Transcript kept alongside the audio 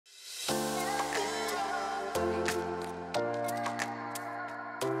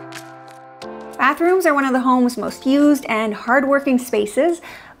Bathrooms are one of the home's most used and hardworking spaces,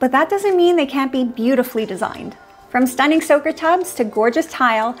 but that doesn't mean they can't be beautifully designed. From stunning soaker tubs to gorgeous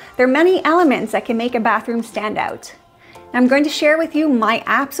tile, there are many elements that can make a bathroom stand out. I'm going to share with you my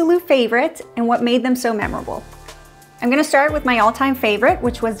absolute favorite and what made them so memorable. I'm going to start with my all-time favorite,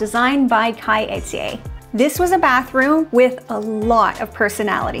 which was designed by Kai Ethier. This was a bathroom with a lot of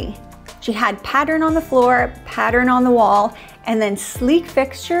personality. She had pattern on the floor, pattern on the wall, and then sleek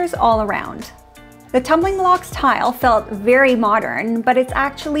fixtures all around. The tumbling blocks tile felt very modern, but it's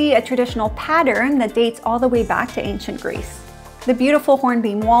actually a traditional pattern that dates all the way back to ancient Greece. The beautiful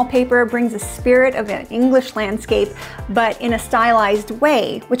hornbeam wallpaper brings a spirit of an English landscape, but in a stylized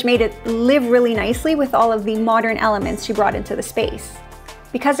way, which made it live really nicely with all of the modern elements she brought into the space.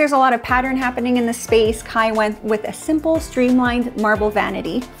 Because there's a lot of pattern happening in the space, Kai went with a simple, streamlined marble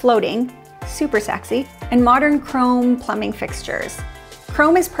vanity, floating, super sexy, and modern chrome plumbing fixtures.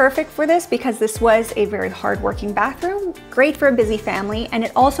 Chrome is perfect for this because this was a very hard-working bathroom, great for a busy family, and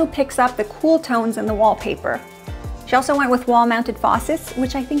it also picks up the cool tones in the wallpaper. She also went with wall-mounted faucets,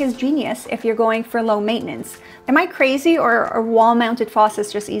 which I think is genius if you're going for low maintenance. Am I crazy, or are wall-mounted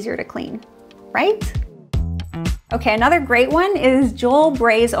faucets just easier to clean, right? Okay, another great one is Joel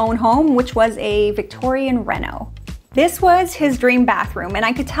Bray's own home, which was a Victorian reno. This was his dream bathroom, and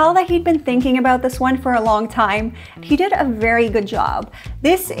I could tell that he'd been thinking about this one for a long time. He did a very good job.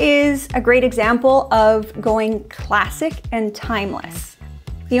 This is a great example of going classic and timeless.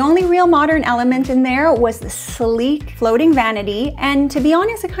 The only real modern element in there was the sleek floating vanity, and to be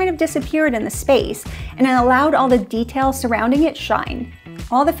honest, it kind of disappeared in the space, and it allowed all the details surrounding it shine.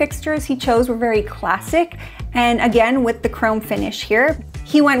 All the fixtures he chose were very classic, and again with the chrome finish here.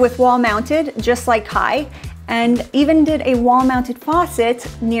 He went with wall mounted, just like Kai, and even did a wall-mounted faucet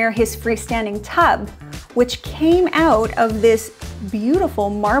near his freestanding tub, which came out of this beautiful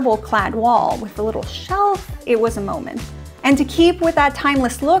marble-clad wall with a little shelf. It was a moment. And to keep with that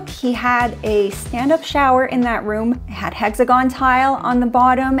timeless look, he had a stand-up shower in that room. It had hexagon tile on the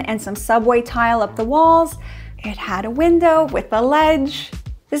bottom and some subway tile up the walls. It had a window with a ledge.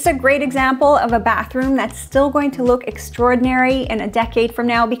 This is a great example of a bathroom that's still going to look extraordinary in a decade from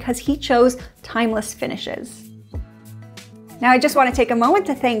now because he chose timeless finishes. Now I just want to take a moment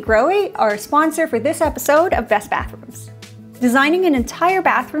to thank Grohe, our sponsor for this episode of Best Bathrooms. Designing an entire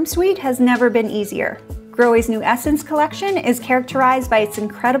bathroom suite has never been easier. Grohe's new Essence collection is characterized by its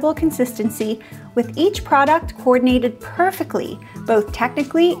incredible consistency, with each product coordinated perfectly, both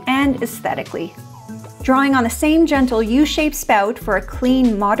technically and aesthetically. Drawing on the same gentle U-shaped spout for a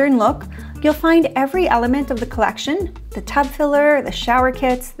clean, modern look, you'll find every element of the collection, the tub filler, the shower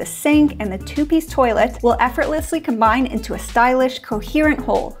kits, the sink, and the two-piece toilet will effortlessly combine into a stylish, coherent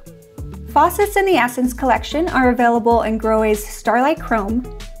whole. Faucets in the Essence collection are available in Grohe's Starlight Chrome,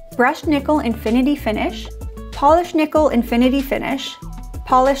 Brushed Nickel Infinity Finish, Polished Nickel Infinity Finish,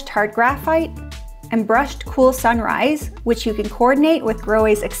 Polished Hard Graphite, and Brushed Cool Sunrise, which you can coordinate with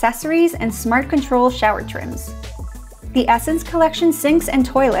Grohe's accessories and Smart Control shower trims. The Essence collection sinks and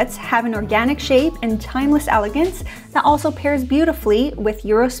toilets have an organic shape and timeless elegance that also pairs beautifully with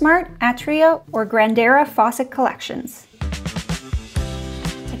Eurosmart, Atria, or Grandera faucet collections.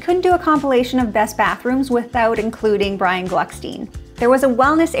 I couldn't do a compilation of best bathrooms without including Brian Gluckstein. There was a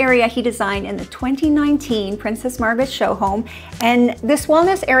wellness area he designed in the 2019 Princess Margaret Showhome, and this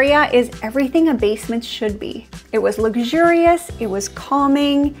wellness area is everything a basement should be. It was luxurious, it was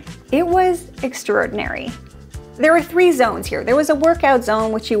calming, it was extraordinary. There were 3 zones here. There was a workout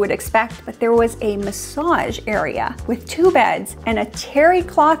zone, which you would expect, but there was a massage area with 2 beds and a terry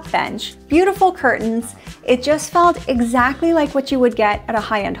cloth bench, beautiful curtains. It just felt exactly like what you would get at a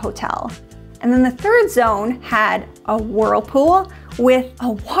high-end hotel. And then the 3rd zone had a whirlpool with a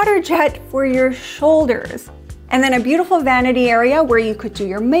water jet for your shoulders. And then a beautiful vanity area where you could do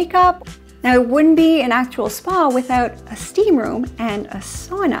your makeup. Now it wouldn't be an actual spa without a steam room and a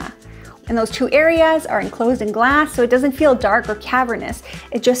sauna. And those 2 areas are enclosed in glass, so it doesn't feel dark or cavernous.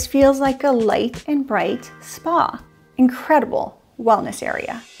 It just feels like a light and bright spa. Incredible wellness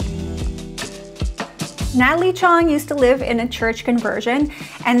area. Natalie Chong used to live in a church conversion,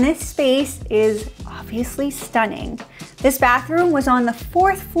 and this space is obviously stunning. This bathroom was on the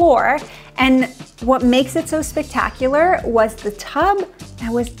 4th floor, and what makes it so spectacular was the tub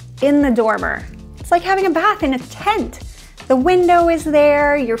that was in the dormer. It's like having a bath in a tent. The window is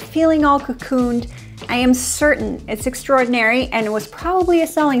there, you're feeling all cocooned. I am certain it's extraordinary, and it was probably a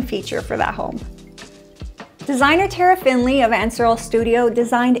selling feature for that home. Designer Tara Finley of Ansearle Studio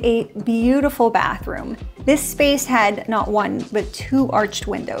designed a beautiful bathroom. This space had not 1, but 2 arched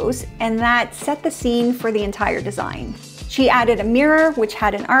windows, and that set the scene for the entire design. She added a mirror, which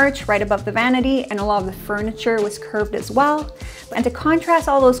had an arch right above the vanity, and a lot of the furniture was curved as well. And to contrast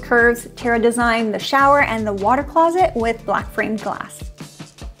all those curves, Tara designed the shower and the water closet with black framed glass.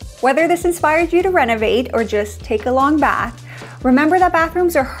 Whether this inspired you to renovate or just take a long bath, remember that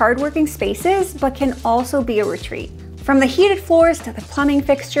bathrooms are hardworking spaces, but can also be a retreat. From the heated floors to the plumbing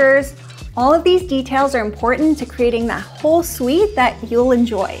fixtures, all of these details are important to creating that whole suite that you'll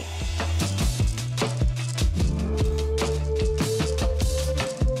enjoy.